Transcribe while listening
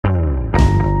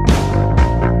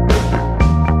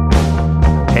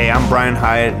Brian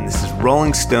Hyatt, and this is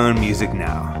Rolling Stone Music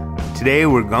Now. Today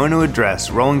we're going to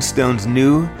address Rolling Stone's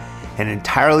new and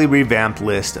entirely revamped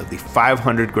list of the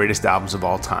 500 greatest albums of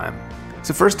all time. It's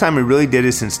the first time we really did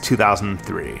it since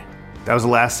 2003. That was the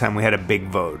last time we had a big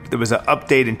vote. There was an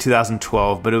update in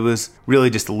 2012, but it was really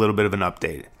just a little bit of an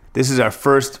update. This is our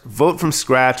first vote from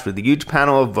scratch with a huge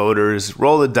panel of voters,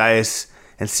 roll the dice,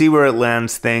 and see where it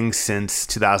lands things since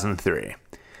 2003.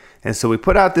 And so we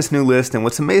put out this new list, and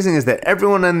what's amazing is that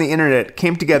everyone on the internet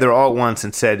came together all at once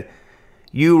and said,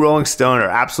 you, Rolling Stone, are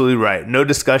absolutely right. No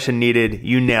discussion needed.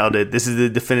 You nailed it. This is the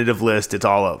definitive list. It's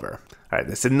all over. All right,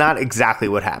 this is not exactly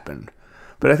what happened,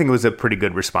 but I think it was a pretty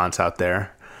good response out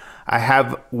there. I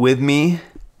have with me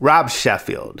Rob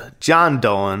Sheffield, John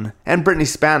Dolan, and Brittany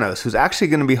Spanos, who's actually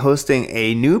going to be hosting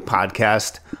a new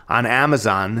podcast on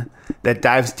Amazon that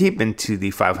dives deep into the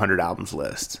 500 albums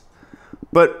list.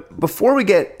 But before we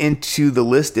get into the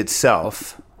list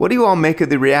itself, what do you all make of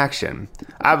the reaction?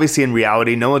 Obviously, in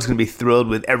reality, no one's going to be thrilled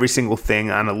with every single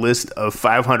thing on a list of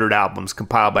 500 albums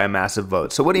compiled by a massive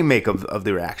vote. So what do you make of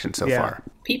the reaction so far?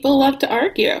 People love to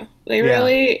argue. They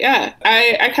really,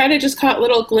 I kind of just caught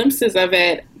little glimpses of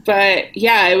it. But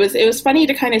yeah, it was funny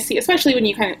to kind of see, especially when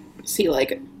you kind of see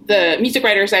like the music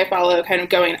writers I follow kind of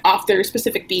going off their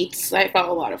specific beats. I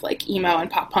follow a lot of like emo and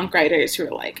pop punk writers who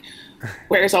are like,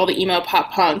 where's all the emo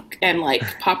pop punk, and like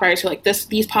pop writers who are like,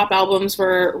 these pop albums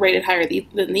were rated higher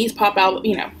than these pop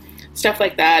albums, stuff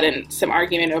like that, and some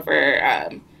argument over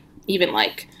even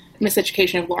like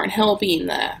Miseducation of Lauryn Hill being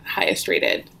the highest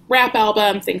rated rap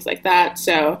album, things like that.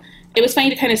 So it was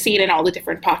funny to kind of see it in all the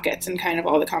different pockets and kind of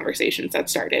all the conversations that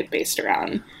started based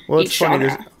around each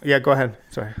genre. Yeah, go ahead.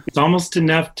 Sorry. It's almost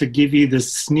enough to give you the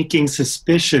sneaking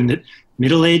suspicion that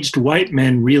middle-aged white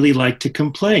men really like to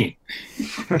complain.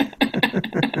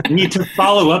 I need to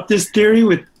follow up this theory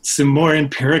with some more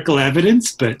empirical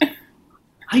evidence, but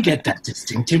I get that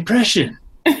distinct impression.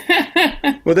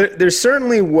 Well, there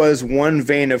certainly was one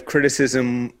vein of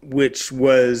criticism, which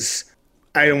was,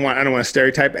 I don't want to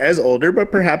stereotype as older,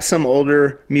 but perhaps some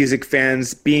older music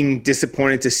fans being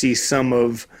disappointed to see some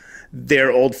of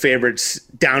their old favorites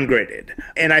downgraded.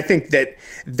 And I think that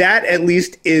at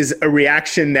least is a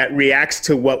reaction that reacts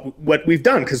to what we've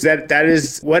done, because that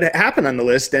is what happened on the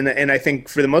list. And I think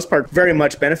for the most part, very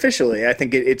much beneficially. I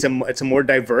think it's a more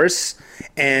diverse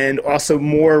and also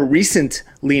more recent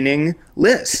leaning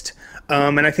list.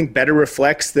 And I think better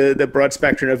reflects the broad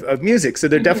spectrum of music. So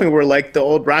there definitely were like the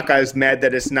old rock guys mad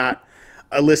that it's not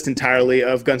a list entirely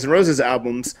of Guns N' Roses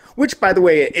albums, which, by the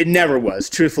way, it never was.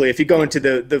 Truthfully, if you go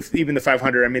into even the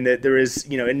 500, I mean, there is,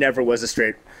 it never was a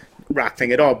straight rock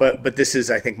thing at all. But this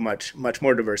is, I think, much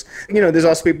more diverse. There's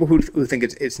also people who think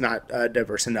it's not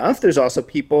diverse enough. There's also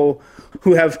people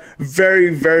who have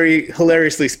very, very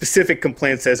hilariously specific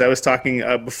complaints. As I was talking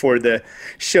before the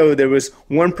show, there was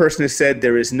one person who said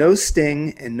there is no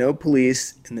Sting and no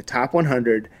Police in the top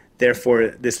 100. Therefore,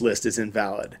 this list is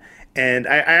invalid. And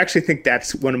I actually think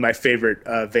that's one of my favorite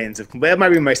veins of complaint. That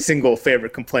might be my single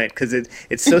favorite complaint because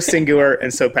it's so singular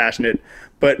and so passionate.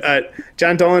 But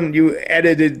John Dolan, you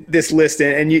edited this list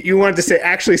and you wanted to say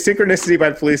actually Synchronicity by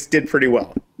the Police did pretty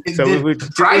well. It did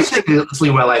surprisingly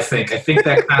well, I think. I think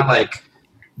that kind of like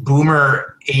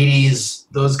boomer 80s,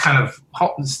 those kind of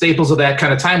staples of that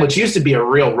kind of time, which used to be a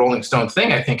real Rolling Stone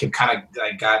thing, I think it kind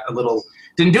of got a little...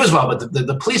 didn't do as well, but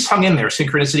the Police hung in there.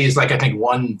 Synchronicity is like, I think,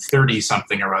 130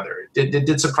 something or other. It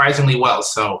did surprisingly well.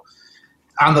 So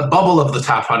on the bubble of the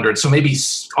top 100, so maybe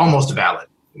almost valid,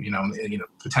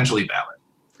 potentially valid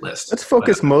list. Let's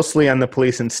focus mostly on the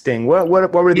Police and Sting. What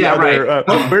were the other? Right.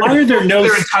 Why are there no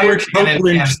Stuart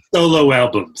Copeland solo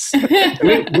albums?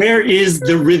 Where is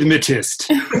the rhythmatist?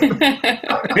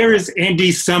 Where is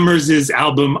Andy Summers'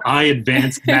 album I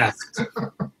Advance Fast?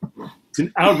 It's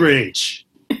an outrage.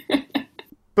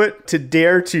 But to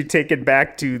dare to take it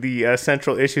back to the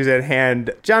central issues at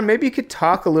hand, John, maybe you could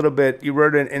talk a little bit. You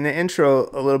wrote in the intro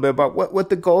a little bit about what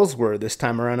the goals were this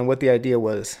time around and what the idea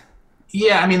was.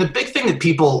 Yeah, I mean, the big thing that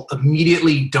people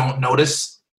immediately don't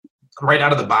notice right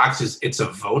out of the box is it's a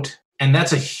vote. And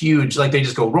that's a huge, like they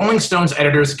just go, Rolling Stone's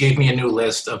editors gave me a new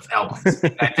list of albums.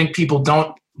 I think people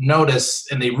don't notice,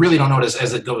 and they really don't notice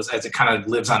as it kind of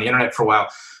lives on the internet for a while,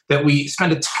 that we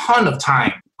spend a ton of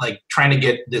time like trying to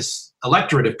get this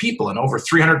electorate of people, and over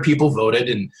 300 people voted,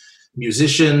 and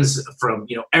musicians from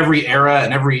every era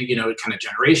and every kind of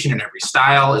generation and every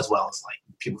style, as well as like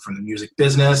people from the music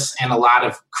business and a lot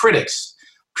of critics,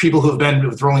 people who have been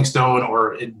with Rolling Stone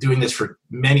or doing this for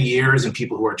many years, and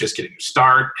people who are just getting their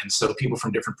start, and so people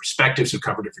from different perspectives who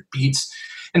cover different beats.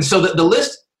 And so the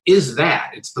list is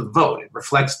that. It's the vote. It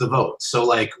reflects the vote. So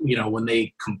like, when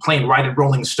they complain, why did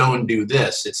Rolling Stone do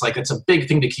this? It's like, it's a big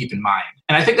thing to keep in mind.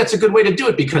 And I think that's a good way to do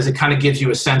it because it kind of gives you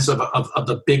a sense of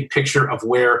the big picture of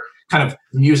where kind of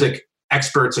music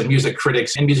experts and music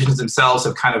critics and musicians themselves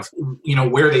have kind of,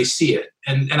 where they see it.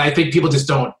 And I think people just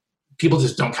don't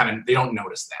they don't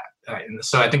notice that. And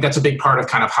so I think that's a big part of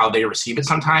kind of how they receive it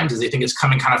sometimes is they think it's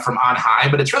coming kind of from on high,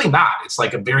 but it's really not. It's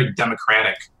like a very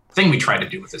democratic thing we try to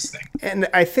do with this thing. And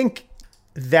I think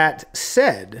that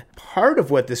said, part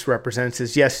of what this represents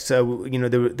is, yes, there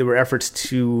were efforts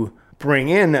to bring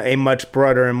in a much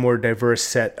broader and more diverse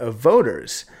set of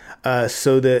voters.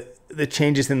 So the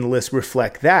changes in the list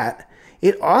reflect that.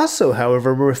 It also,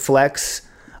 however, reflects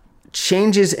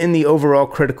changes in the overall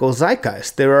critical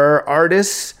zeitgeist. There are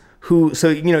artists who,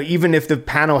 even if the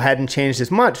panel hadn't changed as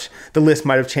much, the list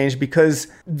might have changed because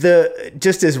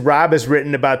just as Rob has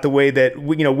written about the way that,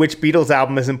 which Beatles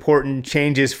album is important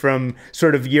changes from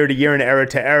sort of year to year and era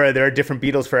to era. There are different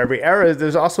Beatles for every era.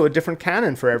 There's also a different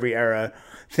canon for every era.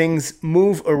 Things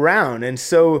move around. And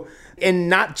so, and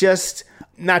not just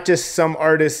some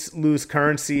artists lose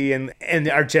currency and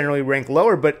are generally ranked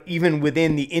lower, but even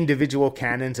within the individual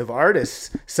canons of artists,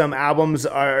 some albums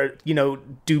are,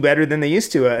 do better than they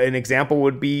used to. An example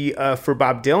would be for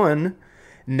Bob Dylan.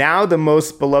 Now the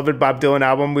most beloved Bob Dylan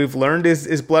album we've learned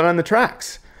is Blood on the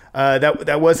Tracks.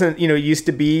 That wasn't, used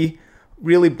to be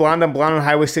really Blonde on Blonde on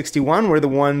Highway 61 were the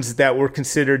ones that were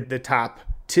considered the top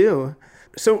two.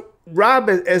 So Rob,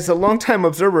 as a longtime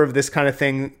observer of this kind of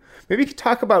thing, maybe you could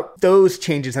talk about those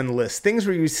changes on the list, things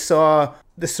where you saw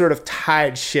the sort of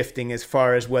tide shifting as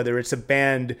far as whether it's a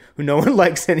band who no one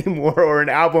likes anymore or an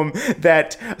album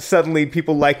that suddenly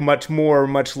people like much more or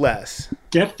much less.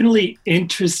 Definitely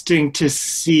interesting to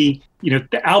see,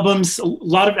 the albums, a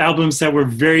lot of albums that were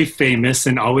very famous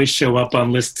and always show up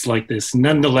on lists like this,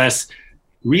 nonetheless,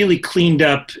 really cleaned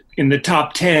up in the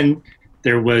top 10.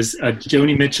 There was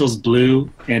Joni Mitchell's Blue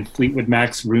and Fleetwood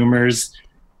Mac's Rumors,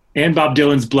 and Bob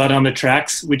Dylan's Blood on the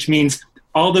Tracks, which means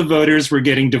all the voters were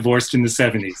getting divorced in the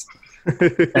 70s.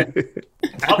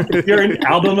 If you're an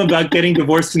album about getting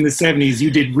divorced in the 70s, you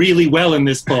did really well in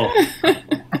this poll.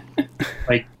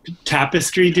 Like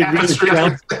Tapestry did really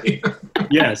well.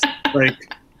 Yes,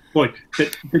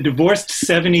 the divorced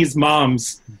 70s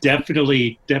moms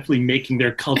definitely making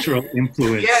their cultural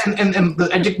influence. Yeah, and the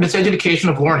miseducation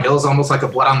of Lauryn Hill is almost like a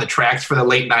Blood on the Tracks for the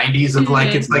late 90s of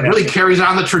it's like really carries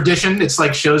on the tradition. It's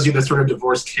like shows you the sort of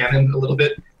divorced canon a little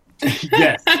bit.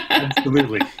 Yes,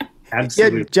 absolutely.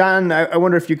 Yeah, John, I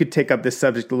wonder if you could take up this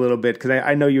subject a little bit because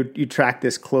I know you track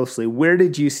this closely. Where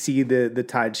did you see the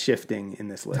tide shifting in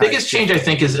this list? The biggest change I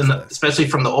think is especially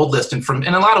from the old list and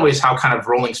in a lot of ways how kind of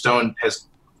Rolling Stone has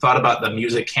thought about the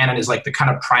music canon is like the kind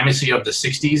of primacy of the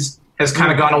 60s has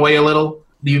kind of gone away a little.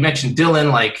 You mentioned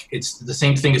Dylan, like it's the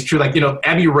same thing is true. Like,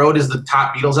 Abbey Road is the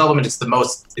top Beatles album and it's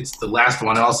the last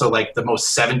one and also like the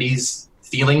most 70s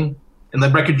feeling. And the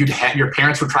record your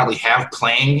parents would probably have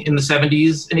playing in the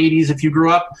 70s and 80s if you grew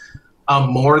up,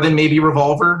 more than maybe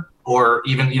Revolver or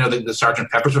even, the Sgt.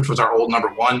 Pepper's, which was our old number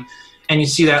one. And you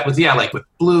see that with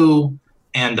Blue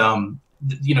and,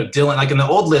 Dylan, like in the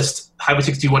old list, Highway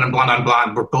 61 and Blonde on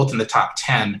Blonde were both in the top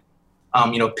 10.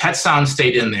 Pet Sound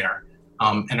stayed in there,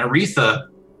 and Aretha.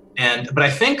 But I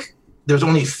think there's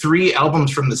only 3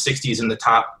 albums from the 60s in the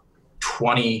top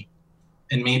 20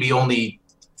 and maybe only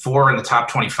 4 in the top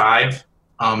 25.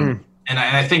 And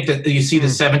I think that you see the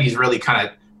 70s really kind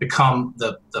of become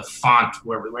the font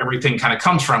where everything kind of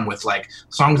comes from with like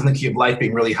Songs in the Key of Life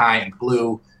being really high and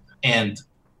Blue and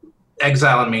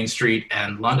Exile on Main Street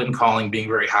and London Calling being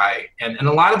very high. And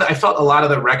I felt a lot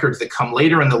of the records that come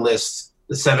later in the list,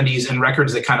 the 70s, and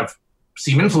records that kind of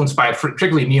seem influenced by it,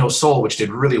 particularly Neo Soul, which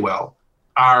did really well,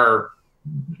 are,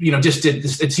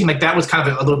 it seemed like that was kind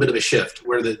of a little bit of a shift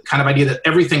where the kind of idea that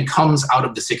everything comes out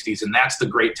of the 60s and that's the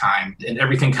great time and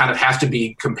everything kind of has to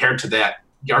be compared to that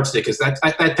yardstick.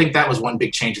 I think that was one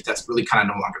big change that's really kind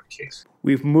of no longer the case.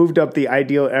 We've moved up the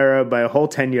ideal era by a whole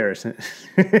 10 years.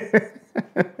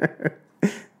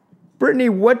 Brittany,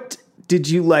 what did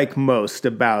you like most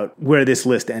about where this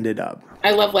list ended up?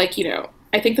 I love, I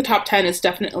think the top 10 is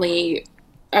definitely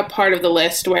a part of the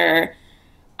list where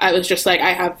I was just like,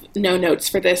 I have no notes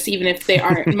for this, even if they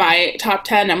aren't my top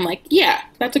 10. I'm like, yeah,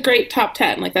 that's a great top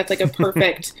 10. Like, that's like a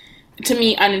perfect, to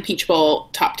me, unimpeachable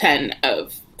top 10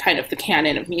 of kind of the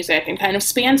canon of music and kind of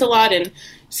spans a lot and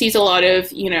sees a lot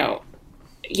of,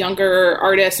 younger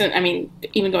artists. And I mean,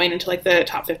 even going into like the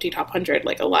top 50, top 100,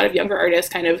 like a lot of younger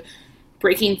artists kind of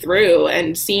breaking through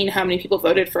and seeing how many people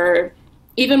voted for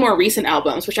even more recent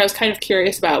albums, which I was kind of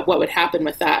curious about what would happen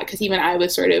with that. Because even I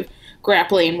was sort of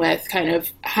grappling with kind of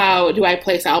how do I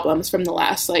place albums from the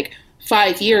last like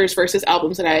 5 years versus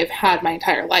albums that I've had my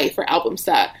entire life, or albums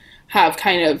that have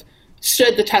kind of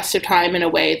stood the test of time in a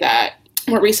way that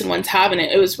more recent ones haven't.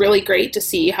 It was really great to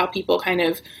see how people kind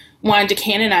of wanted to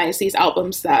canonize these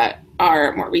albums that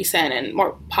are more recent and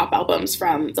more pop albums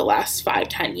from the last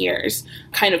 5-10 years,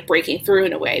 kind of breaking through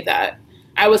in a way that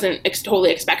I wasn't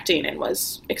totally expecting and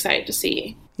was excited to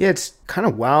see. Yeah, it's kind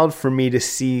of wild for me to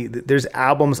see that there's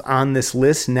albums on this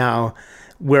list now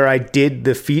where I did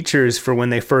the features for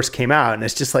when they first came out. And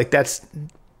it's just like, that's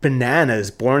bananas.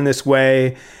 Born This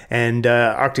Way and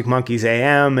Arctic Monkeys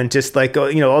AM and just like,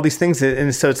 you know, all these things.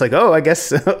 And so it's like, oh, I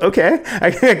guess, okay.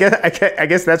 I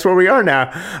guess that's where we are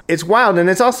now. It's wild. And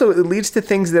it's also, it leads to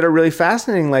things that are really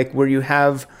fascinating, like where you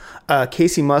have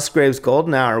Kacey Musgrave's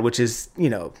Golden Hour, which is, you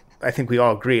know, I think we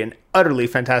all agree, an utterly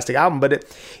fantastic album, but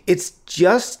it's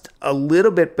just a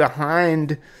little bit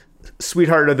behind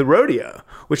Sweetheart of the Rodeo,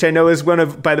 which I know is one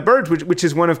of By the Byrds, which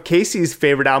is one of Kacey's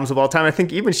favorite albums of all time. I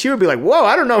think even she would be like, whoa,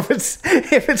 I don't know if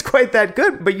it's quite that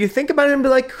good. But you think about it and be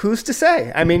like, who's to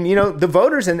say? I mean, you know, the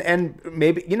voters and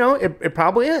maybe, you know, it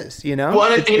probably is, you know?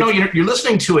 Well, you know, you're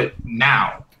listening to it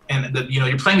now. And you know,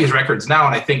 you're playing these records now,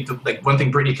 and I think like one thing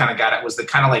Brittany kind of got at was the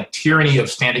kind of like tyranny of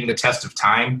standing the test of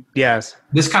time. Yes,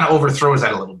 this kind of overthrows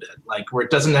that a little bit, like where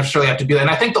it doesn't necessarily have to be. And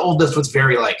I think the old list was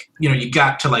very like, you know, you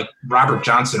got to like Robert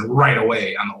Johnson right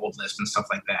away on the old list and stuff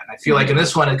like that. And I feel like in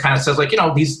this one, it kind of says like, you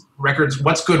know, these records,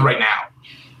 what's good right now.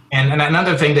 And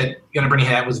another thing that Brittany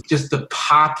had was just the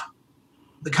pop.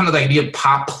 The kind of the idea of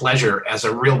pop pleasure as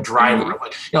a real driver. Mm-hmm.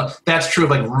 Like, you know, that's true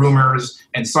of like Rumors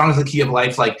and Songs of the Key of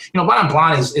Life. Like, you know, Blanc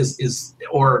Blanc is,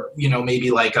 or, you know, maybe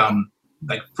like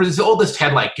for this oldest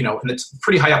had like, you know, and it's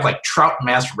pretty high up, like Trout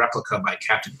Mask Replica by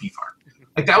Captain Beefheart.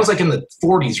 Like that was like in the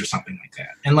 40s or something like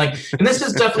that. And like, and this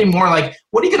is definitely more like,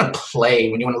 what are you going to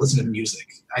play when you want to listen to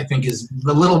music? I think is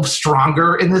a little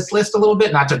stronger in this list a little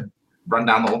bit, not to run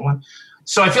down the old one.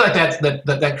 So I feel like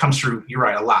that comes through, you're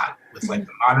right, a lot. With like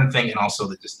the modern thing and also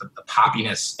the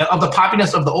poppiness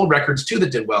of the old records too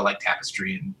that did well, like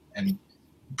Tapestry and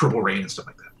Purple Rain and stuff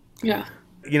like that. Yeah.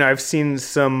 You know, I've seen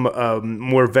some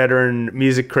more veteran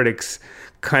music critics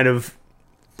kind of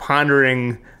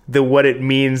pondering what it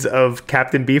means of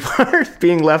Captain Beefheart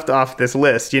being left off this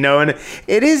list, you know, and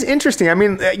it is interesting. I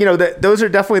mean, you know, those are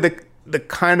definitely the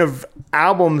kind of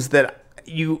albums that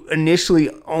you initially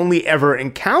only ever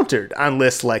encountered on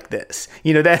lists like this.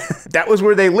 You know, that was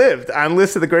where they lived, on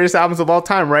lists of the greatest albums of all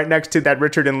time, right next to that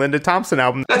Richard and Linda Thompson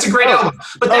album. That's a great album.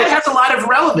 But that has a lot of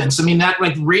relevance. I mean, that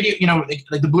like radio, you know,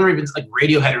 like the Blue Ravens, like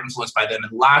Radiohead are influenced by them,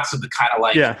 and lots of the kind of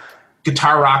like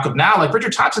guitar rock of now. Like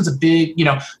Richard Thompson's a big, you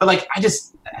know, but like I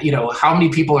just, you know, how many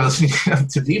people are listening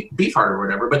to Beefheart or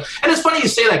whatever. But, and it's funny you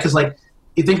say that because like,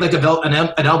 you think like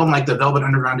an album like the Velvet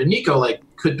Underground and Nico like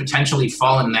could potentially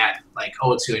fall in that like,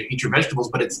 oh, it's gonna eat your vegetables,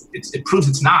 but it proves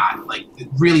it's not. Like it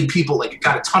really, people like it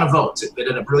got a ton of votes. It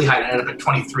ended up really high. It ended up at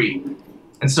 23.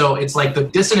 And so it's like the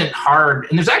dissonant hard.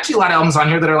 And there's actually a lot of albums on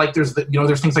here that are like there's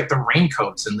things like the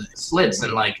Raincoats and the Slits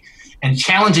and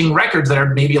challenging records that are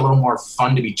maybe a little more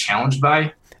fun to be challenged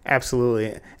by.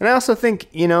 Absolutely. And I also think,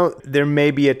 you know, there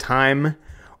may be a time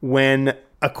when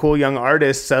a cool young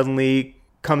artist suddenly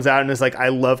comes out and is like, I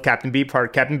love Captain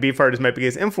Beefheart. Captain Beefheart is my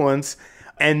biggest influence.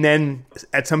 And then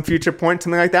at some future point,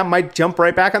 something like that might jump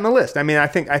right back on the list. I mean, I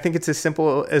think it's as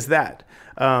simple as that.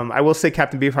 I will say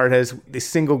Captain Beefheart has the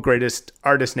single greatest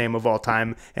artist name of all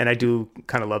time. And I do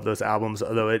kind of love those albums,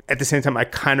 although at the same time, I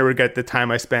kind of regret the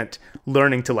time I spent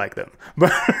learning to like them.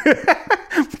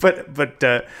 But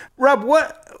Rob,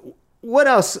 what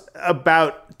else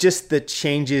about just the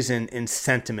changes in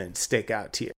sentiment stick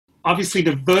out to you? Obviously,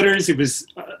 the voters, it was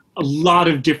a lot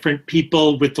of different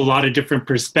people with a lot of different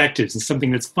perspectives. And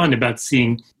something that's fun about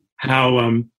seeing how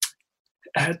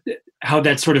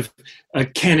that sort of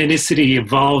canonicity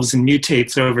evolves and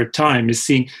mutates over time is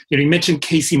seeing, you know, you mentioned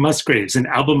Kacey Musgraves, an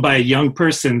album by a young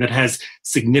person that has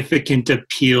significant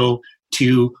appeal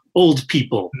to old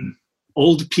people.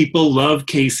 Old people love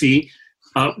Kacey,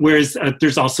 whereas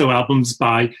there's also albums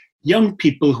by young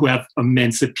people who have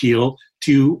immense appeal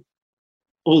to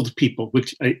old people,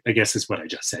 which I guess is what I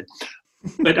just said.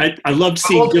 But I love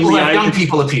seeing young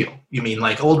people appeal. You mean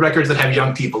like old records that have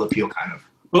young people appeal, kind of?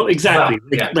 Well, exactly.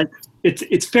 Like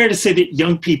it's fair to say that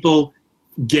young people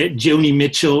get Joni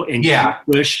Mitchell and Kate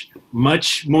Bush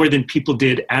much more than people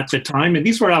did at the time. And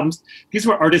these were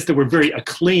artists that were very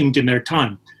acclaimed in their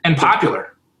time. And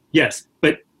popular. Yes.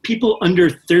 But people under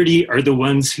 30 are the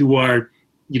ones who are,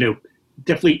 you know,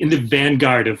 definitely in the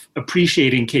vanguard of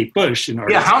appreciating Kate Bush. And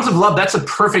Hounds of Love, that's a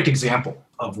perfect example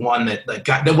of one that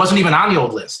wasn't even on the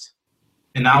old list.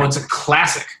 And now it's a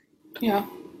classic. Yeah.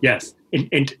 Yes.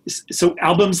 And so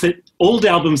old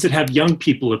albums that have young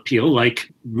people appeal,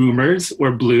 like Rumors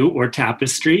or Blue or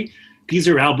Tapestry, these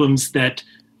are albums that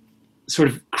sort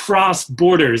of cross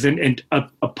borders, and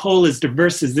a poll as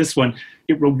diverse as this one,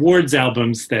 it rewards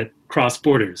albums that cross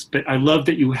borders. But I love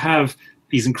that you have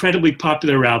these incredibly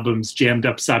popular albums jammed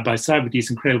up side by side with these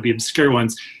incredibly obscure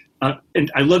ones.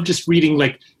 And I love just reading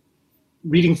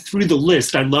through the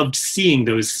list. I loved seeing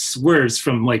those swerves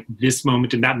from like this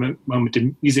moment and that moment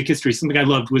in music history. Something I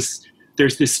loved was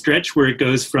there's this stretch where it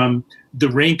goes from the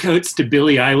Raincoats to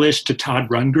Billie Eilish to Todd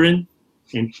Rundgren.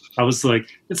 And I was like,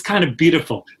 it's kind of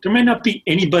beautiful. There might not be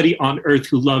anybody on earth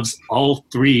who loves all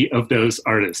three of those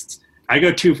artists. I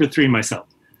go 2 for 3 myself.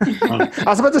 I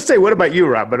was about to say, what about you,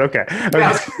 Rob? But okay.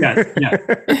 Yeah.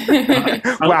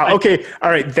 Wow. Okay. All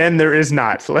right. Then there is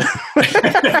not. I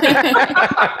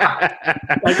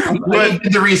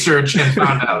did the research and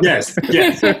found out.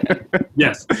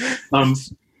 Yes.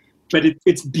 But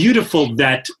it's beautiful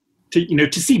that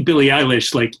to see Billie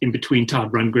Eilish like in between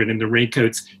Todd Rundgren and the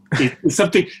Raincoats is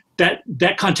something that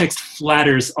context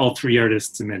flatters all three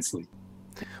artists immensely.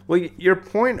 Well, your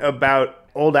point about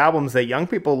old albums that young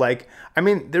people like, I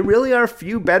mean, there really are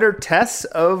few better tests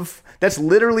of, that's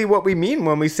literally what we mean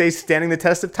when we say standing the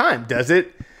test of time. Does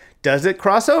it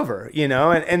cross over,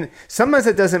 and sometimes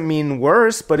it doesn't mean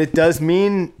worse, but it does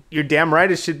mean you're damn right.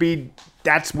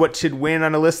 That's what should win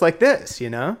on a list like this,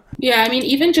 Yeah, I mean,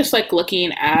 even just like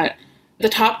looking at the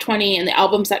top 20 and the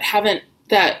albums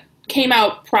that came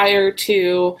out prior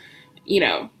to,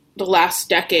 the last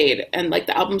decade, and like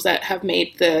the albums that have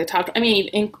made the top, I mean,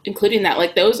 including that,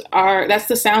 like that's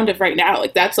the sound of right now.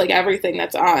 Like that's like everything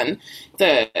that's on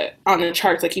the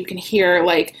charts. Like you can hear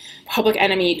like Public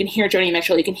Enemy, you can hear Joni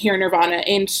Mitchell, you can hear Nirvana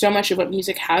in so much of what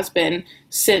music has been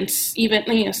since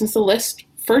the list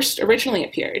first originally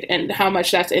appeared, and how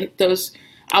much those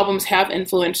albums have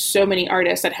influenced so many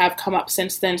artists that have come up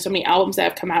since then, so many albums that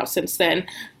have come out since then.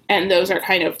 And those are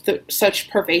kind of such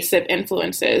pervasive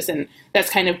influences. And that's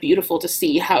kind of beautiful to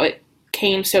see how it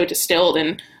came so distilled,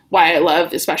 and why I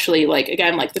love, especially like,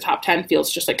 again, like the top 10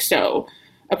 feels just like so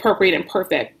appropriate and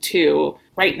perfect to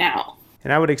right now.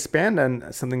 And I would expand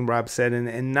on something Rob said.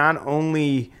 And not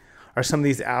only are some of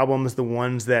these albums the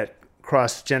ones that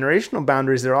cross generational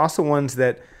boundaries, they're also ones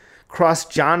that cross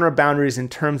genre boundaries in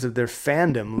terms of their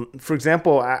fandom. For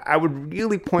example, I would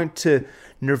really point to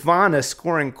Nirvana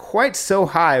scoring quite so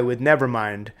high with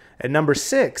Nevermind at number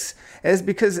 6, as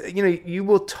because, you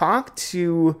will talk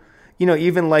to,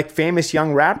 even like famous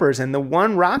young rappers, and the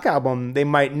one rock album they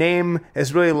might name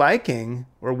as really liking,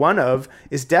 or one of,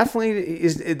 is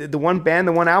the one band,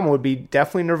 the one album would be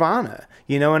definitely Nirvana,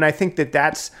 and I think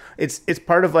it's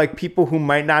part of like people who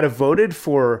might not have voted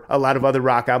for a lot of other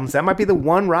rock albums. That might be the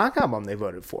one rock album they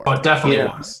voted for. Oh, it definitely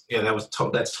was. Yeah, that's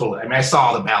totally. I mean, I saw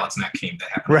all the ballots and that came to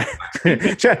happen.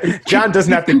 Right. John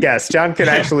doesn't have to guess. John could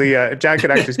actually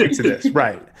speak to this.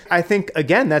 Right. I think,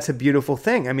 again, that's a beautiful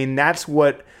thing. I mean, that's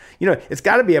what, it's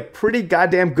got to be a pretty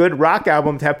goddamn good rock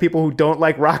album to have people who don't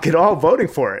like rock at all voting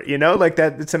for it, like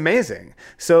that. It's amazing.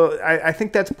 So I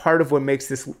think that's part of what makes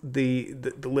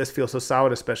the list feel so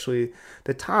solid, especially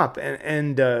the top.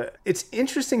 And it's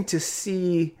interesting to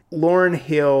see Lauryn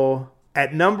Hill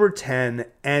at number 10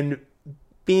 and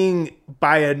being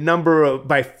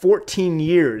by 14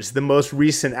 years the most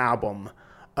recent album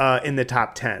in the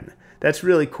top 10. That's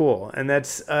really cool. And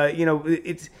that's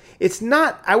it's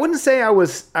not, I wouldn't say I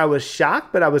was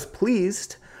shocked, but I was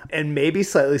pleased and maybe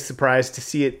slightly surprised to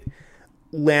see it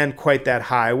land quite that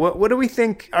high. What do we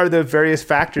think are the various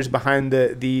factors behind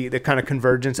the kind of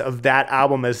convergence of that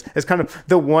album as kind of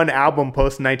the one album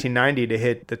post 1990 to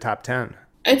hit the top 10?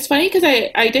 It's funny because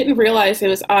I didn't realize it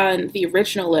was on the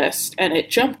original list, and it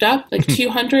jumped up like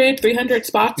 200, 300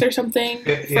 spots or something.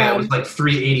 It was like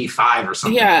 385 or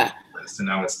something. Yeah. And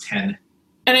now it's 10.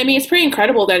 And I mean, it's pretty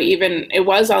incredible that even it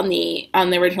was on the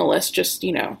original list just,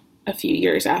 a few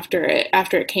years after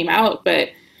it came out. But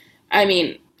I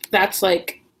mean, that's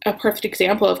like a perfect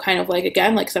example of kind of like,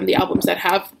 again, like some of the albums that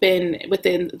have been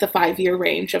within the 5-year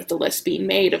range of the list being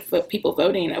made, of people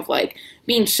voting, of like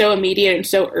being so immediate and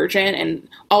so urgent. And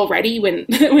already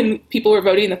when people were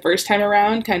voting the first time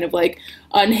around, kind of like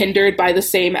unhindered by the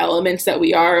same elements that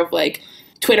we are of like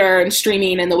Twitter and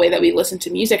streaming and the way that we listen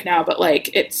to music now. But like,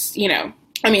 it's,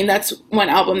 I mean, that's one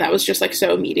album that was just like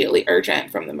so immediately urgent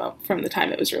from the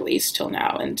time it was released till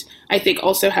now. And I think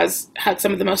also has had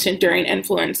some of the most enduring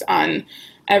influence on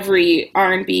every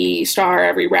R&B star,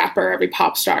 every rapper, every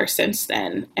pop star since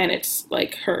then. And it's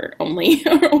like her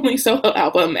only solo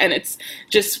album. And it's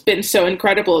just been so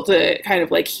incredible to kind of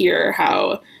like hear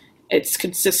how it's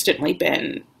consistently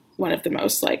been one of the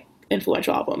most like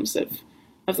influential albums of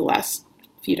of the last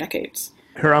few decades.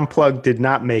 Her Unplugged did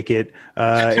not make it.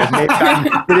 It may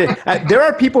have gotten, there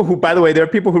are people who, by the way,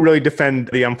 really defend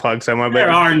the Unplugged. So there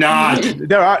are not.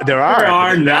 There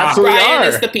are not. Absolutely Brian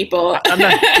is the people. I'm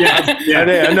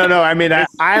not, no. I mean,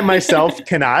 I myself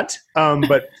cannot.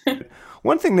 But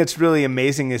one thing that's really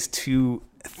amazing is to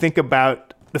think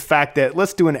about the fact that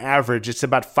let's do an average. It's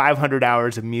about 500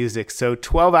 hours of music. So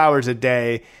 12 hours a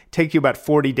day take you about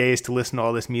 40 days to listen to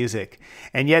all this music.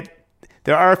 And yet,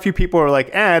 there are a few people who are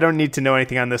like, I don't need to know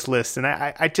anything on this list. And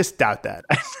I just doubt that.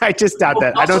 I just doubt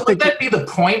that. Also, I don't think that be the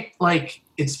point. Like,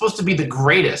 it's supposed to be the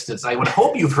greatest. It's I would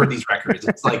hope you've heard these records.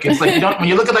 It's like you don't, when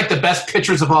you look at like the best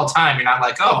pictures of all time, you're not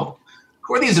like, oh,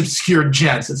 who are these obscure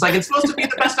gents? It's like, it's supposed to be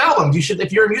the best album. You should,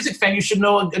 if you're a music fan, you should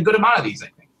know a good amount of these,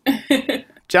 I think.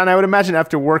 John, I would imagine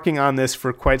after working on this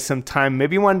for quite some time,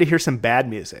 maybe you wanted to hear some bad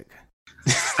music.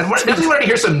 I definitely wanted to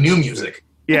hear some new music.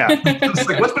 Yeah. It's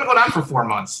like, what's been going on for 4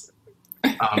 months?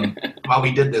 While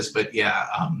we did this, but yeah,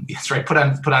 that's right. Put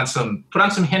on some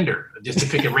Hinder, just to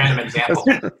pick a random example.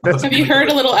 Have you heard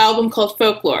a little album called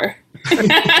Folklore?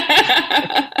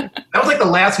 That was like the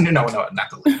last. No, not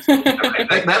the last.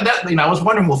 That I was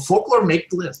wondering, will Folklore make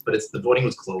the list? But the voting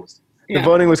was closed. The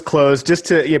voting was closed.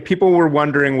 People were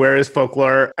wondering, where is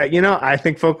Folklore? I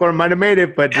think Folklore might have made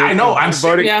it, but I know I'm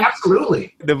voting. Yeah.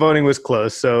 Absolutely. The voting was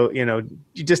closed, so you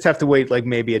just have to wait like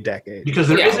maybe a decade. Because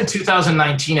there is a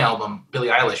 2019 album, Billie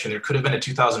Eilish, and there could have been a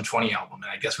 2020 album,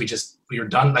 and I guess we were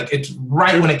done. Like it's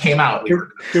right when it came out.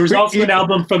 There was also an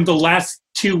album from the last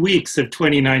 2 weeks of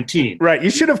 2019. Right.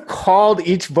 You should have called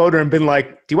each voter and been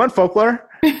like, "Do you want Folklore?"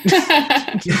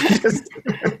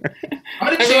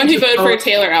 Everyone who voted for a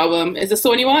Taylor album, is this the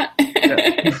one you want?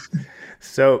 Yeah.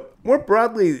 So more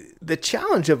broadly, the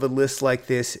challenge of a list like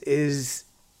this is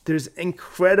there's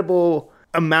incredible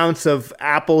amounts of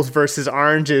apples versus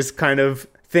oranges kind of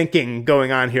thinking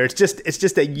going on here. It's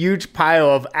just a huge pile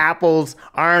of apples,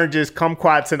 oranges,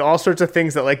 kumquats, and all sorts of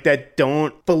things that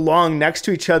don't belong next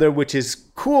to each other, which is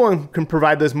cool and can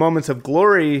provide those moments of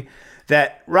glory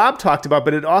that Rob talked about,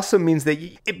 but it also means that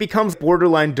it becomes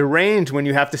borderline deranged when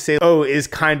you have to say, is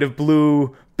Kind of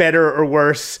Blue better or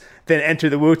worse than Enter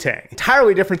the Wu-Tang?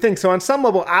 Entirely different thing. So on some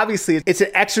level, obviously, it's an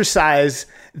exercise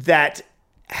that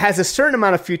has a certain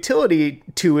amount of futility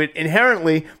to it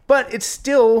inherently, but it's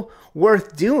still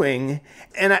worth doing.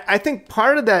 And I think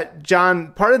part of that,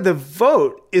 John, part of the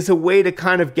vote is a way to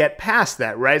kind of get past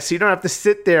that, right? So you don't have to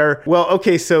sit there,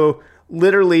 so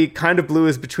literally Kind of Blue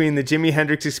is between the Jimi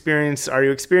Hendrix Experience, Are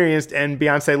You Experienced, and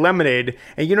Beyonce Lemonade.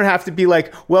 And you don't have to be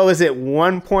like, is it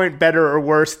 1 point better or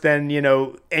worse than,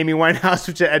 Amy Winehouse,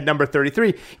 which at number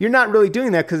 33? You're not really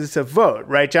doing that because it's a vote,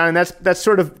 right, John? And that's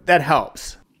sort of, that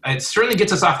helps. It certainly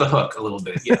gets us off the hook a little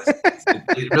bit, yes.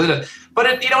 It really does. But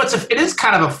it is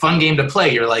kind of a fun game to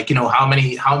play. You're like, how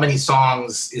many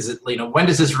songs is it? When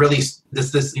does this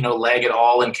lag at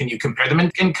all? And can you compare them?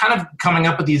 And kind of coming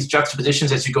up with these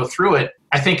juxtapositions as you go through it,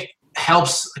 I think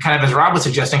helps, kind of as Rob was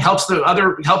suggesting, helps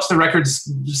the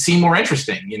records seem more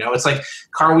interesting. It's like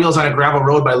Car Wheels on a Gravel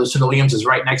Road by Lucinda Williams is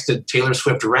right next to Taylor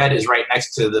Swift. Red is right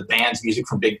next to the band's music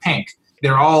from Big Pink.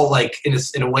 They're all like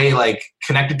in a way like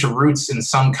connected to roots in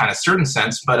some kind of certain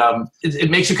sense, but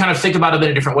it makes you kind of think about it in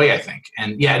a different way, I think.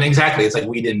 And yeah, and exactly, it's like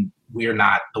we are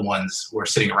not the ones who are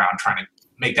sitting around trying to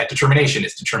make that determination.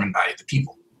 It's determined by the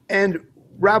people. And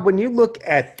Rob, when you look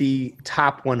at the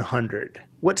top 100,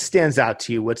 what stands out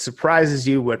to you? What surprises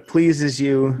you? What pleases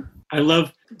you? I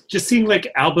love just seeing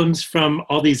like albums from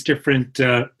all these different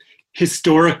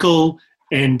historical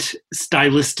and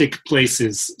stylistic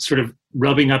places sort of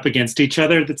rubbing up against each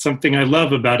other. That's something I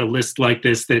love about a list like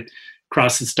this that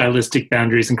crosses stylistic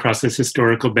boundaries and crosses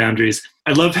historical boundaries.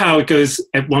 I love how it goes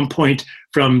at one point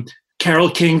from Carole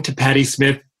King to Patti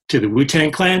Smith to the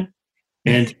Wu-Tang Clan.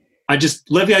 And I just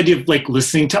love the idea of like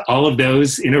listening to all of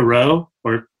those in a row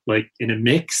or like in a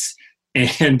mix.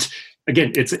 And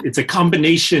again, it's a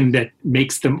combination that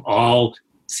makes them all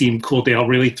seem cool. They all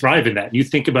really thrive in that. You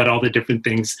think about all the different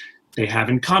things they have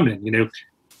in common,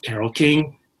 Carole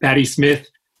King, Patti Smith,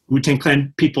 Wu-Tang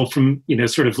Clan, people from,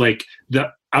 sort of like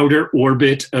the outer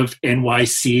orbit of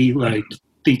NYC, like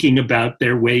thinking about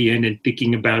their way in and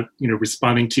thinking about,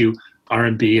 responding to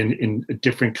R&B in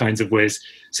different kinds of ways.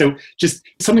 So just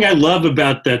something I love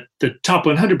about the top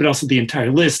 100, but also the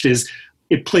entire list is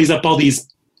it plays up all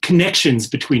these connections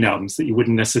between albums that you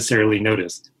wouldn't necessarily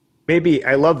notice. Maybe,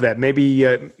 I love that.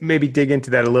 Maybe dig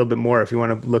into that a little bit more if you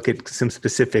want to look at some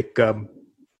specific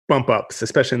bump ups,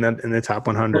 especially in the top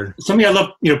 100. Well, something I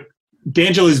love,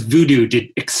 D'Angelo's Voodoo did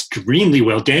extremely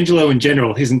well. D'Angelo in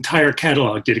general, his entire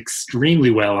catalog did extremely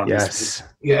well on this.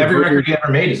 Yeah, every record he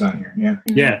ever made is on here. Yeah.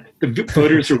 Yeah, the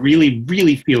voters are really,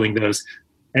 really feeling those.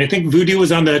 And I think Voodoo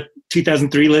was on the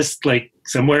 2003 list, like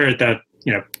somewhere at the,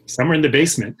 somewhere in the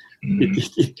basement.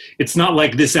 Mm-hmm. It's not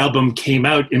like this album came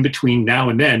out in between now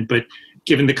and then, but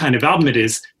given the kind of album it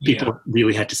is, people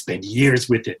really had to spend years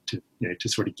with it to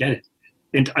sort of get it.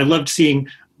 And I loved seeing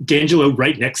D'Angelo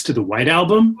right next to the White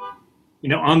Album,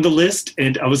 on the list.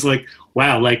 And I was like,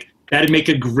 wow, like that'd make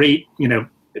a great,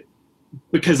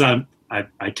 because I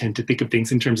tend to think of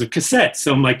things in terms of cassettes.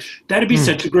 So I'm like, that'd be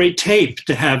such a great tape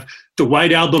to have the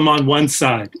White Album on one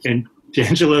side and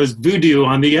D'Angelo's Voodoo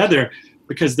on the other,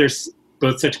 because there's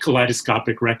both such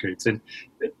kaleidoscopic records. And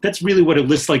that's really what a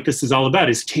list like this is all about,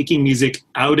 is taking music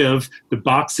out of the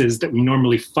boxes that we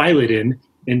normally file it in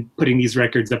and putting these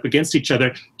records up against each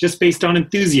other just based on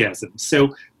enthusiasm.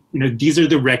 So, these are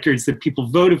the records that people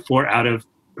voted for out of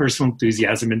personal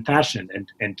enthusiasm and passion.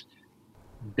 And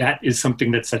that is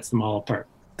something that sets them all apart.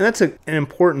 And that's an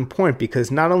important point,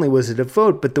 because not only was it a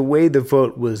vote, but the way the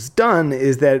vote was done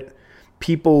is that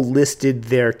people listed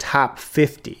their top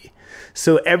 50.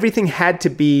 So everything had to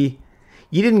be,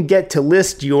 you didn't get to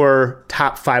list your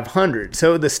top 500.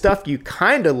 So the stuff you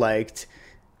kind of liked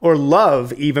or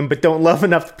love even, but don't love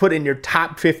enough to put in your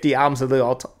top 50 albums of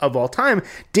all time,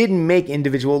 didn't make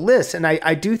individual lists. And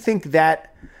I do think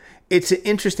that it's an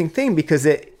interesting thing, because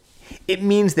it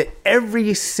means that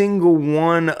every single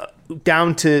one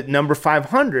down to number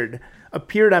 500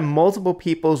 appeared on multiple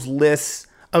people's lists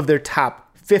of their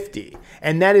top 50.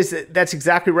 And that's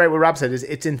exactly right what Rob said, is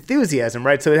it's enthusiasm,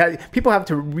 right? So people have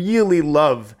to really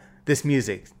love this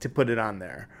music to put it on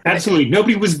there. Absolutely.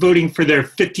 Nobody was voting for their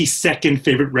 52nd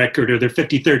favorite record or their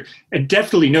 53rd. And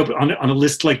definitely on a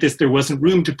list like this, there wasn't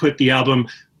room to put the album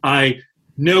I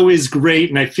know is great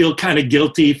and I feel kind of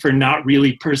guilty for not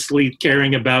really personally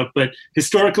caring about, but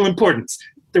historical importance.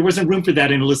 There wasn't room for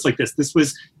that in a list like this. This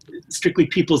was strictly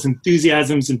people's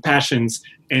enthusiasms and passions,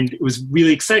 and it was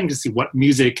really exciting to see what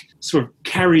music sort of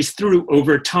carries through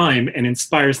over time and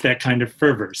inspires that kind of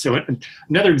fervor. So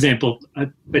another example,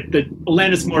 but the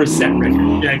Alanis Morissette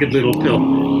record, Jagged Little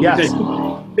Pill, yes,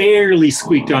 barely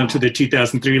squeaked onto the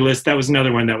 2003 list. That was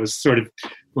another one that was sort of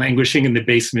languishing in the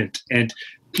basement, and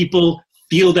people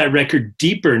feel that record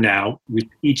deeper now with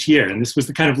each year. And this was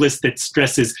the kind of list that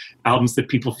stresses albums that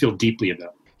people feel deeply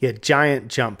about. Yeah, giant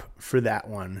jump for that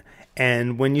one.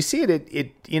 And when you see it,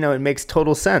 it makes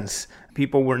total sense.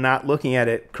 People were not looking at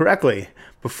it correctly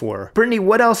before. Brittany,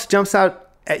 what else jumps out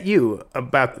at you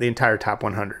about the entire top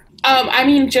 100?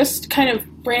 Just kind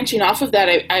of branching off of that,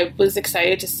 I was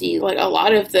excited to see like a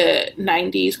lot of the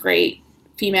 90s great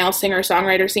female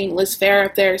singer-songwriters, seeing Liz Phair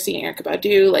up there, seeing Erykah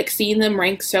Badu, like seeing them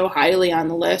rank so highly on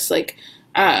the list, like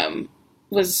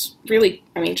was really,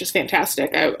 just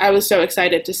fantastic. I was so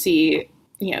excited to see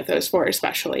those four,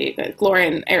 especially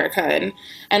Lauren, Erykah,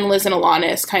 and Liz and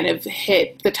Alanis kind of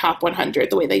hit the top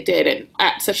 100 the way they did, and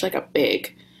at such a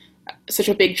big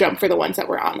jump for the ones that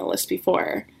were on the list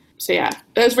before. So yeah,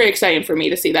 that was very exciting for me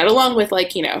to see that, along with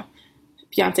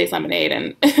Beyonce's Lemonade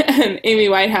and Amy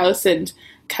Winehouse and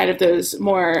kind of those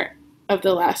more of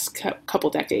the last couple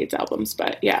decades albums.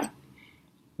 But yeah.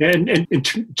 And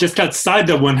just outside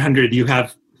the 100, you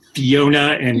have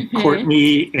Fiona and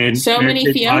Courtney and so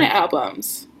many Fiona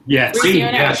albums. Yes. She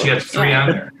had 3 on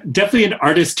there. Definitely an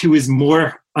artist who is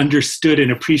more understood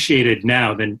and appreciated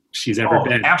now than she's ever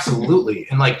been. Absolutely.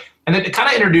 And it kind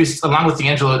of introduced, along with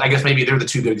D'Angelo, I guess maybe they're the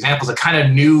two good examples, a kind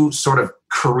of new sort of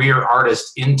career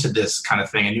artist into this kind of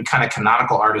thing, a new kind of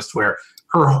canonical artist where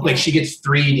she gets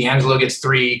 3, D'Angelo gets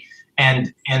 3,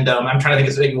 and I'm trying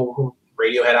to think of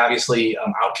Radiohead, obviously,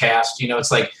 Outkast,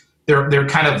 it's like they're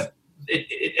kind of,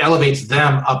 it elevates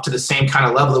them up to the same kind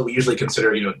of level that we usually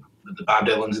consider, the Bob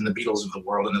Dylans and the Beatles of the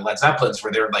world and the Led Zeppelins,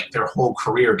 where they're like their whole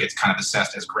career gets kind of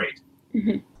assessed as great.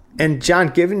 Mm-hmm. And John,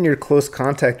 given your close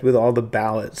contact with all the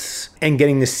ballots and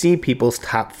getting to see people's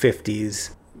top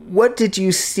 50s, what did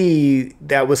you see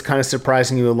that was kind of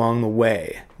surprising you along the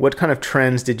way? What kind of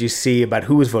trends did you see about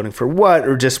who was voting for what,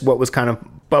 or just what was kind of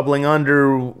bubbling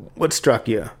under? What struck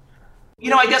you?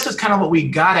 I guess it's kind of what we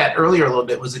got at earlier a little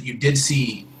bit, was that you did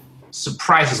see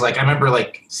surprises. Like I remember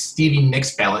Stevie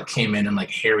Nicks ballot came in and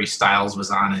Harry Styles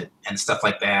was on it and stuff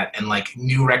like that, and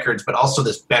new records, but also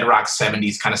this bedrock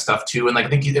 70s kind of stuff too. And I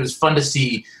think it was fun to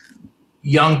see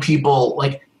young people,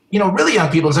 really young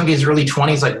people, in some cases early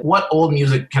 20s, what old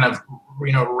music kind of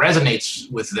resonates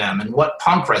with them, and what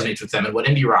punk resonates with them, and what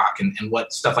indie rock and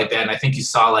what stuff like that. And I think you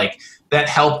saw that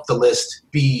helped the list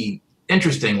be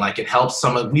interesting. Like it helps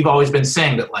we've always been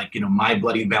saying that like, My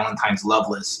Bloody Valentine's,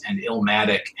 Loveless, and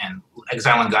Illmatic, and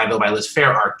Exile in Guyville by Liz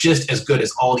Phair are just as good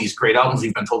as all these great albums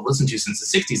we've been told to listen to since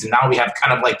the 60s. And now we have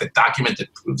kind of like the document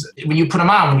that proves it. When you put on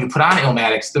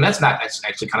Illmatic, then that's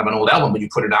actually kind of an old album, but you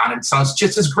put it on and it sounds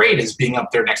just as great as being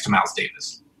up there next to Miles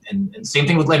Davis. And same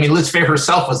thing with, Liz Phair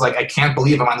herself was like, I can't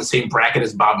believe I'm on the same bracket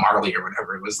as Bob Marley or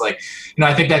whatever. It was like,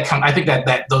 I think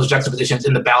that those juxtapositions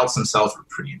in the ballads themselves were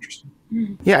pretty interesting.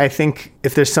 Yeah, I think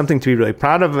if there's something to be really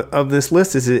proud of this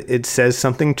list is it says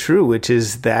something true, which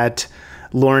is that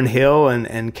Lauryn Hill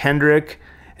and Kendrick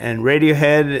and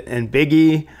Radiohead and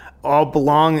Biggie all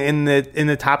belong in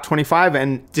the top 25,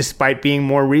 and despite being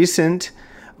more recent,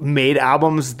 made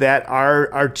albums that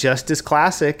are just as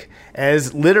classic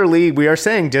as, literally, we are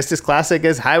saying, just as classic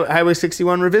as Highway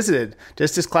 61 Revisited,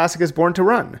 just as classic as Born to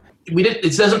Run.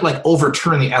 It doesn't like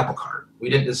overturn the apple cart. We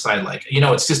didn't decide like,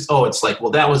 it's just, it's like,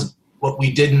 well, that was what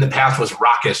we did in the past was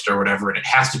rockist or whatever, and it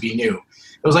has to be new.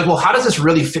 It was like, well, how does this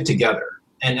really fit together?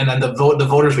 And then the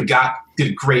voters we got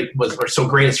did great, were so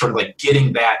great at sort of like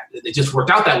getting that. It just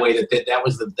worked out that way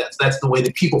that's the way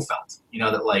that people felt,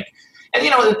 that like,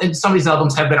 and some of these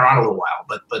albums have been around a little while,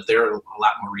 but they're a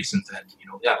lot more recent than,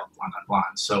 Blonde on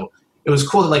Blonde. So it was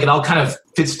cool that like it all kind of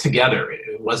fits together.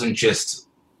 It wasn't just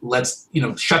let's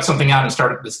shut something out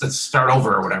and let's start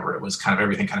over or whatever. It was kind of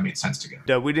everything kind of made sense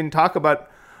together. We didn't talk about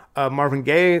Marvin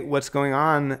Gaye, What's Going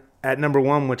On at number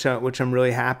one, which I'm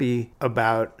really happy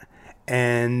about.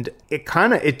 And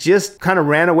it just kind of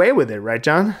ran away with it, right,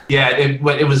 John? Yeah, it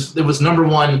was number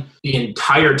one the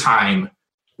entire time.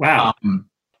 Wow.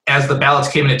 As the ballots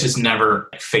came in, it just never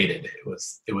faded. It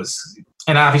was,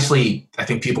 and obviously, I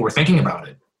think people were thinking about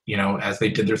it, as they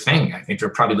did their thing. I think they're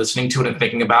probably listening to it and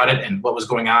thinking about it and what was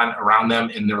going on around them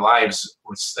in their lives.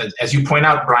 As you point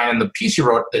out, Brian, the piece you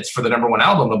wrote that's for the number one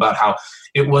album about how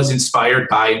it was inspired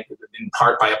in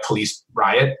part by a police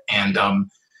riot, and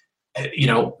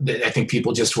I think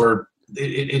people just were.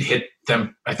 It hit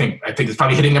them. I think it's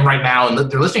probably hitting them right now,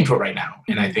 and they're listening to it right now.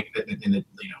 And I think that it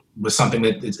was something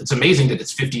that it's amazing that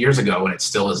it's 50 years ago and it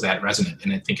still is that resonant.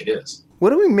 And I think it is.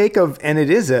 What do we make of? And it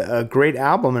is a great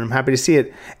album, and I'm happy to see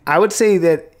it. I would say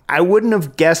that I wouldn't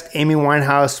have guessed Amy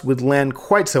Winehouse would land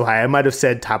quite so high. I might have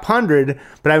said top 100,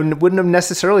 but I wouldn't have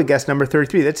necessarily guessed number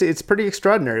 33. It's pretty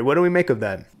extraordinary. What do we make of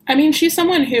that? I mean, she's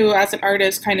someone who, as an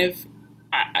artist, kind of.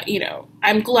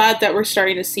 I'm glad that we're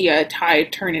starting to see a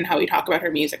tide turn in how we talk about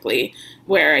her musically,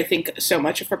 where I think so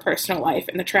much of her personal life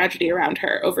and the tragedy around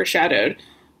her overshadowed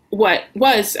what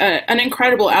was an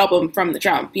incredible album from the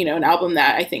jump, an album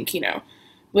that I think,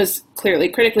 was clearly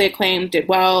critically acclaimed, did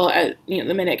well,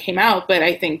 the minute it came out. But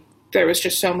I think there was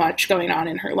just so much going on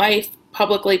in her life,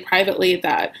 publicly, privately,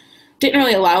 that didn't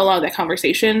really allow a lot of that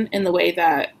conversation in the way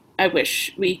that I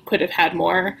wish we could have had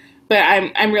more. But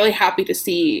I'm really happy to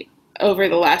see over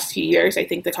the last few years, I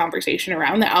think the conversation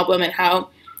around the album and how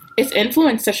it's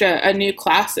influenced such a new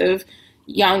class of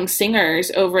young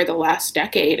singers over the last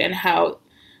decade, and how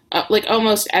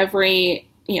almost every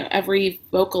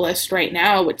vocalist right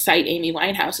now would cite Amy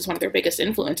Winehouse as one of their biggest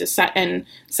influences and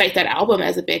cite that album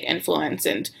as a big influence,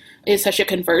 and is such a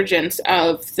convergence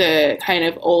of the kind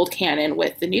of old canon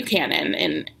with the new canon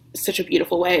in such a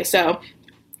beautiful way. So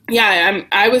yeah,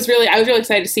 I was really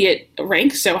excited to see it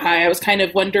rank so high. I was kind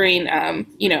of wondering, I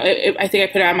think I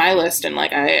put it on my list, and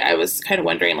I was kind of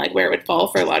wondering where it would fall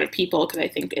for a lot of people, because I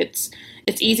think it's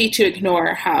easy to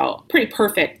ignore how pretty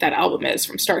perfect that album is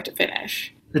from start to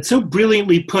finish. That's so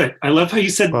brilliantly put. I love how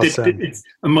you said that it's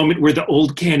a moment where the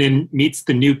old canon meets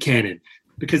the new canon,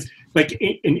 because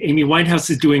Amy Winehouse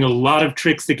is doing a lot of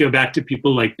tricks that go back to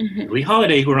people like Billie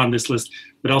Holiday, who are on this list,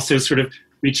 but also sort of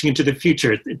reaching into the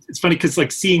future. It's funny because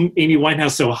seeing Amy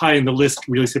Winehouse so high in the list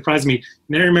really surprised me. And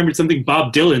then I remembered something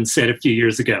Bob Dylan said a few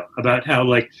years ago about how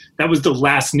that was the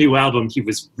last new album he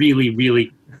was really,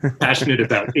 really passionate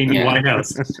about, Amy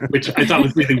Winehouse, which I thought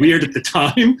was really weird at the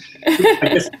time. I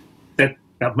guess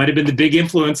that might have been the big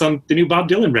influence on the new Bob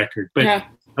Dylan record. But I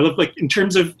love in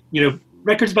terms of,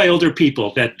 records by older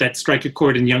people that strike a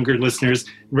chord in younger listeners,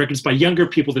 and records by younger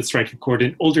people that strike a chord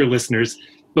in older listeners.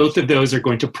 Both of those are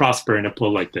going to prosper in a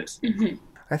poll like this. Mm-hmm.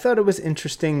 I thought it was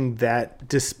interesting that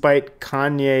despite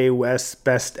Kanye West's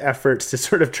best efforts to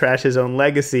sort of trash his own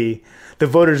legacy, the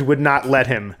voters would not let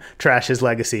him trash his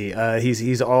legacy.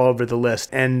 He's all over the list,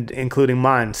 and including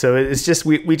mine. So it's just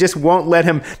we just won't let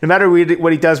him. No matter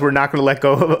what he does, we're not going to let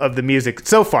go of the music.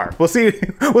 So far, we'll see.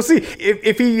 We'll see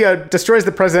if he destroys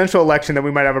the presidential election, then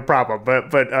we might have a problem.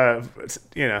 But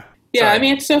Yeah, sorry. I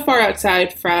mean, it's so far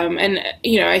outside from, and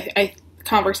I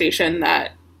conversation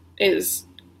that is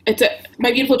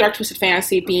My Beautiful Dark Twisted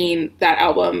Fantasy being that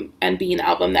album and being the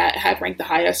album that had ranked the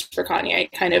highest for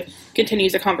Kanye kind of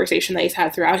continues a conversation that he's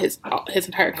had throughout his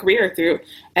entire career through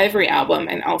every album,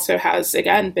 and also has,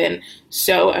 again, been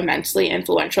so immensely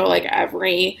influential. Like,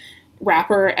 every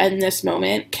rapper in this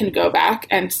moment can go back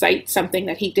and cite something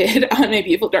that he did on My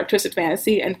Beautiful Dark Twisted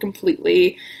Fantasy and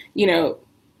completely,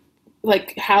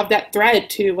 like, have that thread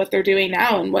to what they're doing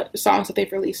now and what songs that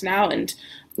they've released now. And,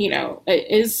 it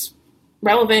is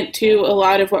relevant to a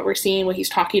lot of what we're seeing, what he's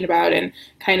talking about, and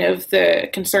kind of the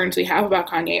concerns we have about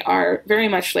Kanye are very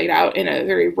much laid out in a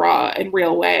very raw and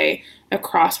real way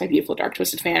across My Beautiful Dark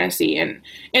Twisted Fantasy, and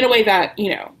in a way that,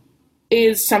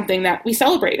 is something that we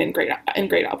celebrate in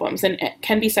great albums, and it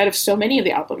can be said of so many of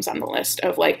the albums on the list,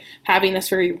 of like having this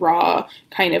very raw,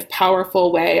 kind of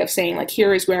powerful way of saying, like,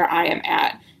 here is where I am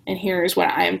at, and here is what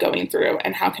I am going through,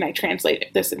 and how can I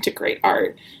translate this into great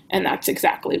art. And that's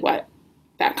exactly what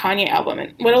that Kanye album,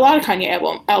 and what a lot of Kanye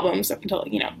albums up until,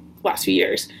 the last few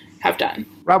years, have done.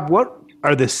 Rob, what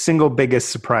are the single biggest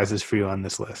surprises for you on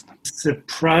this list?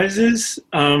 Surprises?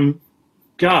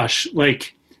 Gosh,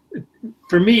 like,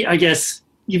 for me, I guess,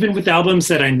 even with albums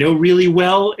that I know really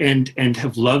well and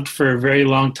have loved for a very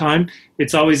long time,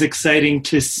 it's always exciting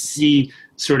to see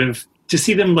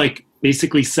them like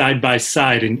basically side by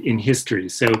side in history.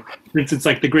 So, for instance,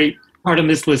 like the great part on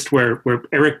this list where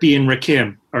Eric B. and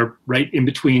Rakim are right in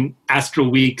between Astral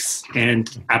Weeks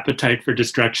and Appetite for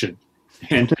Destruction.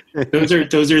 And those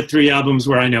are three albums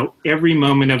where I know every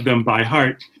moment of them by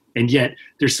heart, and yet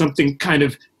there's something kind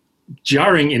of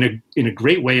jarring in a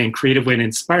great way and creative way and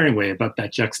inspiring way about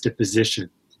that juxtaposition.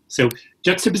 So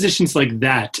juxtapositions like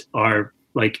that are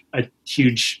like a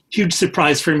huge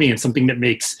surprise for me, and something that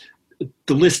makes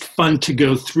the list fun to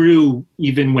go through,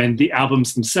 even when the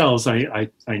albums themselves I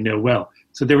know well.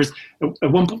 So there was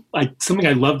something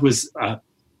I loved was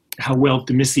how well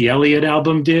the Missy Elliott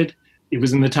album did. It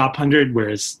was in the top 100,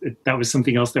 whereas that was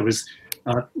something else that was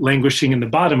languishing in the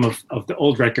bottom of the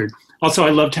old record. Also, I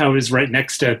loved how it was right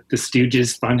next to the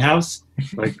Stooges' Funhouse.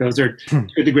 Like, those are two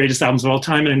of the greatest albums of all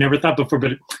time, and I never thought before,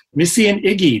 but Missy and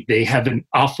Iggy, they have an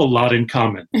awful lot in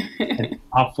common. An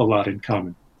awful lot in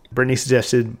common. Brittany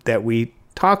suggested that we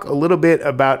talk a little bit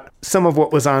about some of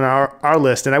what was on our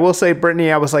list. And I will say,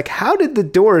 Brittany, I was like, how did The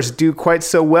Doors do quite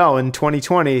so well in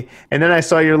 2020? And then I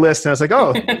saw your list and I was like,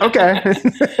 oh, okay.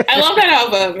 I love that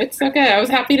album. It's okay. I was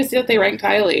happy to see that they ranked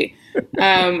highly.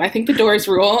 I think The Doors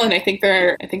rule, and I think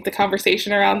the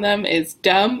conversation around them is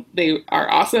dumb. They are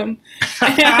awesome.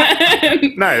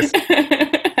 Nice.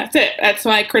 That's it. That's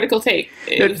my critical take.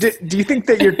 Do you think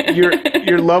that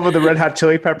your love of the Red Hot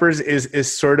Chili Peppers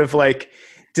is sort of like,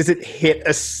 does it hit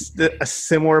a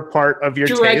similar part of your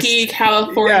druggy taste?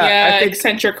 California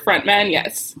eccentric frontman?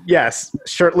 Yes,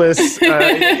 shirtless.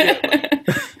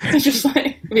 It's just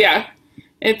like, yeah,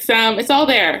 it's all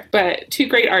there. But two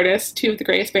great artists, two of the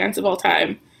greatest bands of all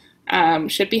time,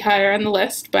 should be higher on the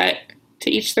list. But to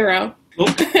each their own.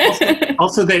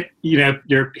 Also that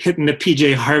you're hitting the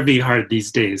PJ Harvey hard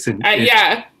these days, and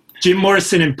yeah, Jim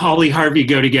Morrison and Polly Harvey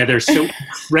go together so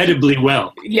incredibly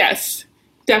well. Yes.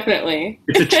 Definitely.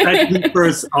 It's a tragedy for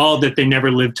us all that they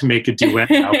never lived to make a duet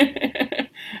album.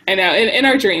 I know. In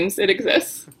our dreams, it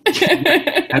exists.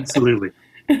 Absolutely.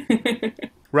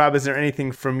 Rob, is there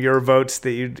anything from your votes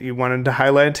that you wanted to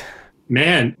highlight?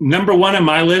 Man, number one on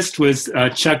my list was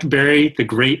Chuck Berry, The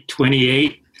Great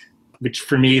 28, which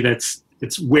for me, that's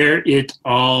where it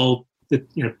all,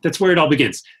 that's where it all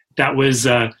begins. That was,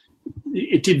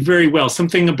 it did very well.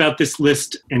 Something about this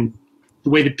list and the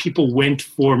way that people went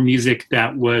for music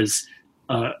that was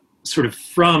sort of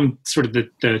from sort of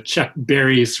the Chuck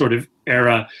Berry sort of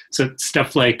era. So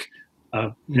stuff like,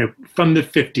 from the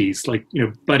 50s, like,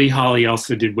 Buddy Holly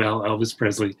also did well, Elvis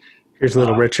Presley. Here's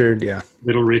Little Richard, yeah.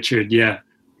 Little Richard, yeah.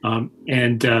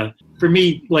 And for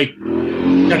me, like,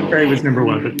 Chuck Berry was number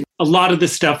one, but a lot of the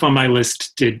stuff on my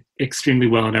list did extremely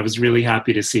well, and I was really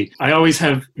happy to see. I always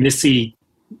have Missy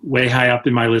way high up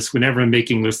in my list whenever I'm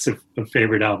making lists of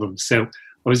favorite albums. So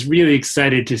I was really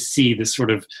excited to see this sort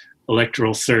of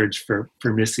electoral surge for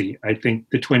Missy. I think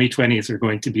the 2020s are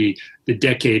going to be the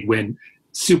decade when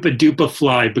Supa Dupa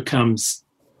Fly becomes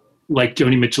like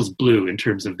Joni Mitchell's Blue in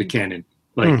terms of the canon.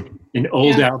 Like an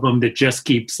old album that just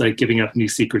keeps like giving up new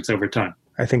secrets over time.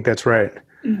 I think that's right.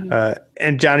 Mm-hmm.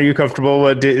 And John, are you comfortable?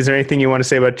 Is there anything you want to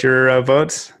say about your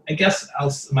votes? I guess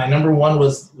my number one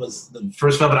was the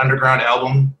first Velvet Underground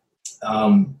album.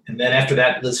 And then after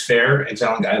that, Liz Phair,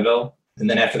 Exile in Guyville. And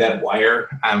then after that, Wire.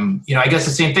 I guess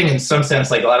the same thing in some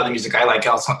sense, like a lot of the music I like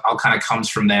all kind of comes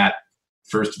from that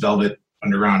first Velvet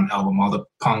Underground album, all the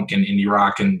punk and indie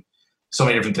rock and so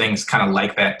many different things kind of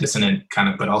like that dissonant kind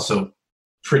of, but also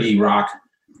pretty rock.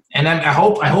 And then I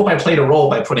hope I played a role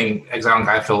by putting Exile on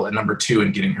Guyville at number 2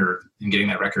 and getting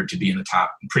that record to be in the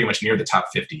top, pretty much near the top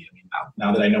 50. I mean,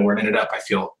 now that I know where it ended up, I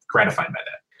feel gratified by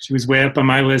that. She was way up on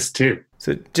my list too.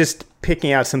 So just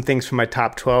picking out some things from my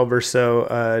top 12 or so,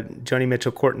 Joni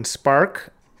Mitchell, Court and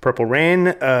Spark, Purple Rain,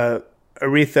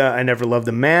 Aretha, I Never Loved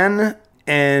a Man,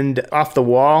 and Off the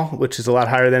Wall, which is a lot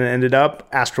higher than it ended up,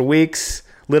 Astral Weeks,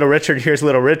 Little Richard, Here's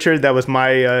Little Richard. That was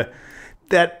my...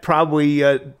 that probably,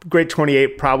 Great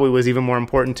 28 probably was even more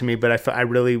important to me, but I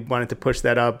really wanted to push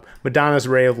that up. Madonna's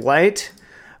Ray of Light,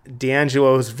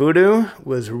 D'Angelo's Voodoo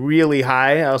was really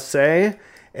high, I'll say.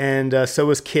 And so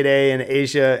was Kid A and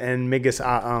Asia and Migas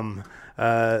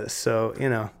So, you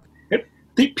know.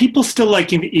 People still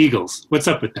liking the Eagles. What's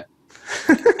up with that?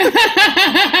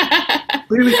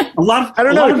 Clearly, a lot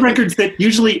of records that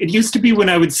usually, it used to be when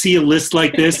I would see a list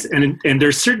like this, and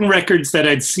there's certain records that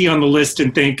I'd see on the list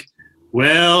and think,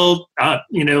 well,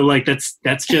 like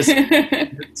that's just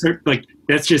like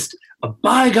that's just a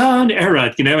bygone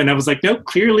era, And I was like, no,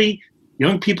 clearly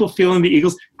young people feeling the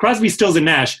Eagles. Crosby, Stills, and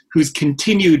Nash, whose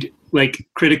continued like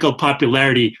critical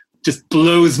popularity just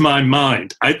blows my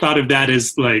mind. I thought of that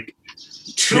as like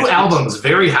 2 albums,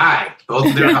 very high.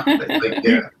 Both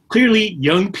their Clearly,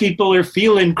 young people are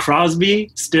feeling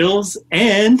Crosby, Stills,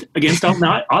 and against all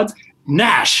odds,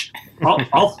 Nash.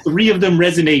 All 3 of them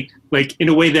resonate like in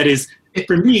a way that is.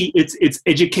 For me, it's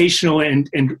educational and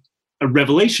a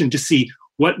revelation to see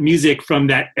what music from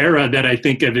that era that I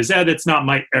think of is that's not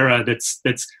my era.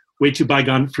 That's way too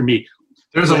bygone for me.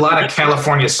 There's a lot of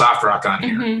California soft rock on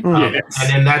here, Yes. and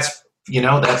then that's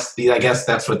I guess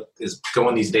that's what is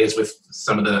going these days with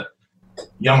some of the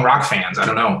young rock fans. I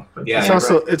don't know, but yeah,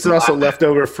 it's also left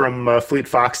over from Fleet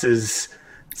Fox's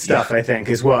stuff, I think,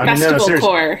 as well. Festival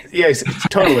core. Yes,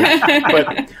 totally.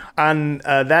 But on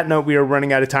that note, we are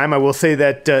running out of time. I will say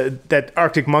that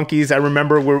Arctic Monkeys, I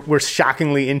remember, were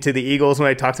shockingly into the Eagles when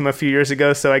I talked to them a few years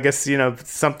ago. So I guess,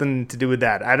 something to do with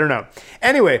that. I don't know.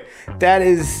 Anyway, that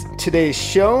is today's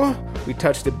show. We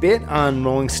touched a bit on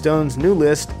Rolling Stone's new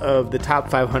list of the top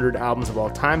 500 albums of all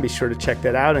time. Be sure to check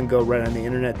that out and go right on the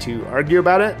internet to argue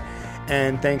about it.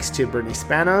 And thanks to Brittany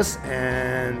Spanos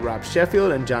and Rob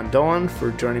Sheffield and John Dolan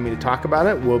for joining me to talk about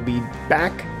it. We'll be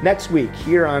back next week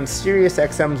here on Sirius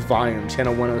XM's Volume,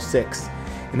 channel 106.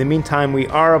 In the meantime, we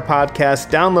are a podcast.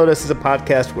 Download us as a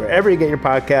podcast wherever you get your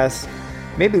podcasts.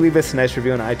 Maybe leave us a nice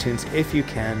review on iTunes if you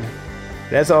can.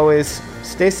 But as always,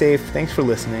 stay safe. Thanks for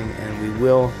listening, and we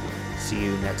will see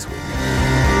you next week.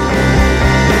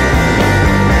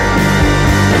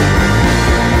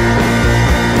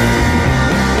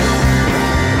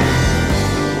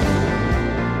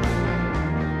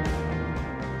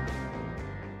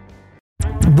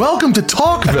 Welcome to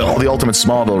Talkville, the ultimate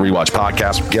Smallville rewatch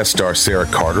podcast. Guest star Sarah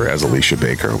Carter as Alicia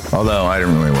Baker, although I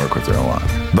didn't really work with her a lot.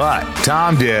 But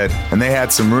Tom did, and they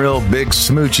had some real big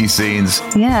smoochy scenes.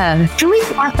 Yeah. Can we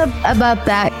talk about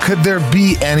that? Could there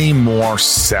be any more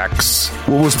sex?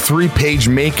 What was a 3-page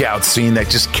makeout scene that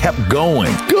just kept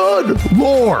going? Good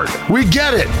Lord, we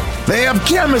get it. They have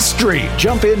chemistry.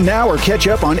 Jump in now or catch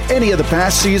up on any of the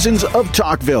past seasons of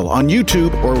Talkville on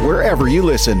YouTube or wherever you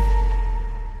listen.